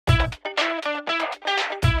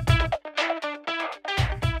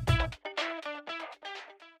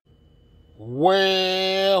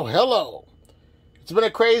Well, hello. It's been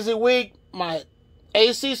a crazy week. My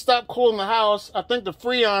AC stopped cooling the house. I think the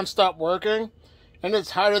Freon stopped working. And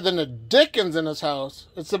it's hotter than the dickens in this house.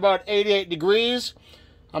 It's about 88 degrees.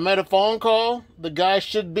 I made a phone call. The guy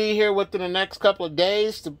should be here within the next couple of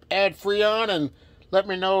days to add Freon and let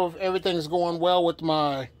me know if everything's going well with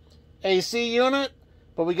my AC unit.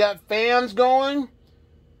 But we got fans going.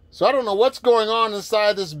 So I don't know what's going on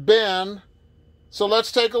inside this bin. So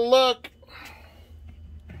let's take a look.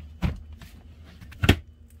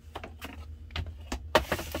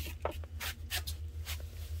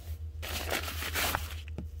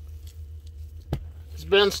 This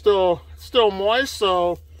bin's still moist,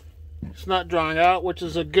 so it's not drying out, which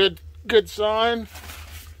is a good sign.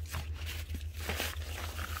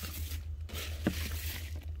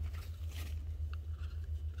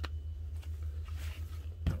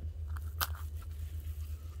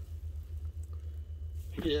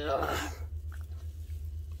 Yeah,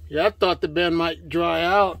 I thought the bin might dry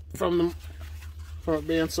out from it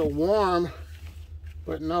being so warm,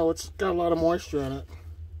 but no, it's got a lot of moisture in it.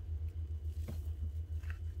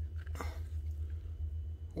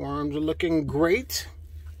 Worms are looking great.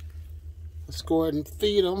 Let's go ahead and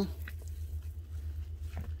feed them.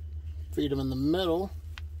 Feed them in the middle.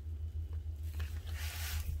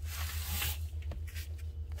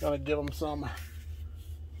 Gotta give them some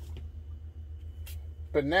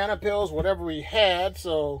banana peels, whatever we had.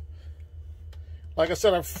 So like I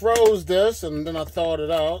said, I froze this and then I thawed it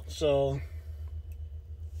out, so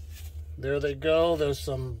there they go. There's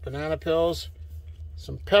some banana peels,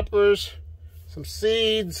 some peppers, some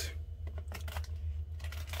seeds,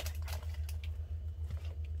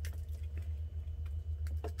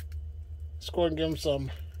 let's go ahead and give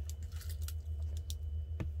them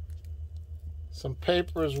some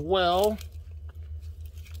paper as well.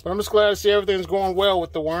 But I'm just glad to see everything's going well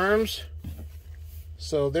with the worms.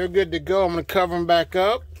 So they're good to go. I'm going to cover them back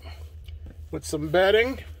up with some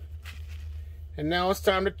bedding. And now it's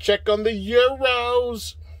time to check on the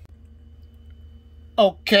Euros.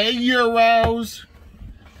 Okay, Euros.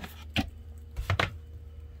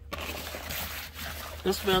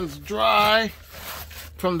 This bin's dry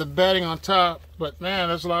from the bedding on top. But man,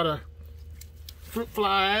 there's a lot of fruit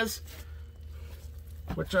flies,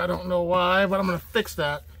 which I don't know why, but I'm going to fix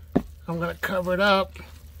that. I'm going to cover it up.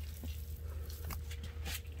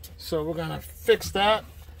 So we're going to fix that.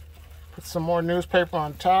 Put some more newspaper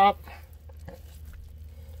on top.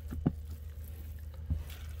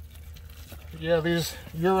 Yeah, these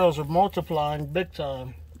Euros are multiplying big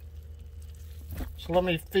time. So let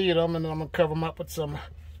me feed them, and then I'm going to cover them up with some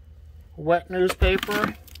wet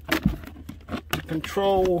newspaper to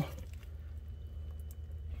control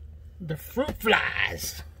the fruit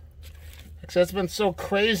flies. It's been so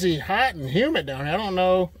crazy hot and humid down here. I don't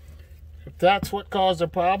know if that's what caused the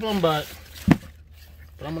problem, but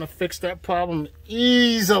I'm going to fix that problem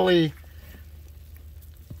easily.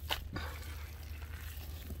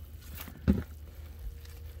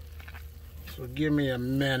 So give me a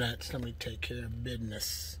minute. Let me take care of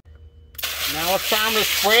business. Now it's time to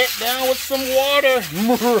spray it down with some water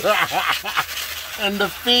and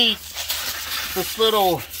defeat this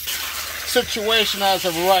little situation as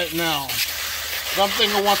of right now. I'm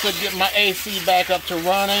thinking once I get my AC back up to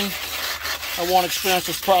running, I won't experience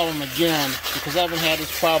this problem again, because I haven't had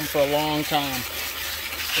this problem for a long time.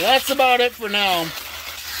 So that's about it for now.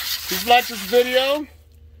 If you like this video,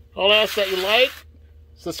 I'll ask that you like,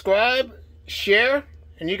 subscribe, share,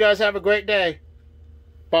 and you guys have a great day.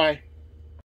 Bye.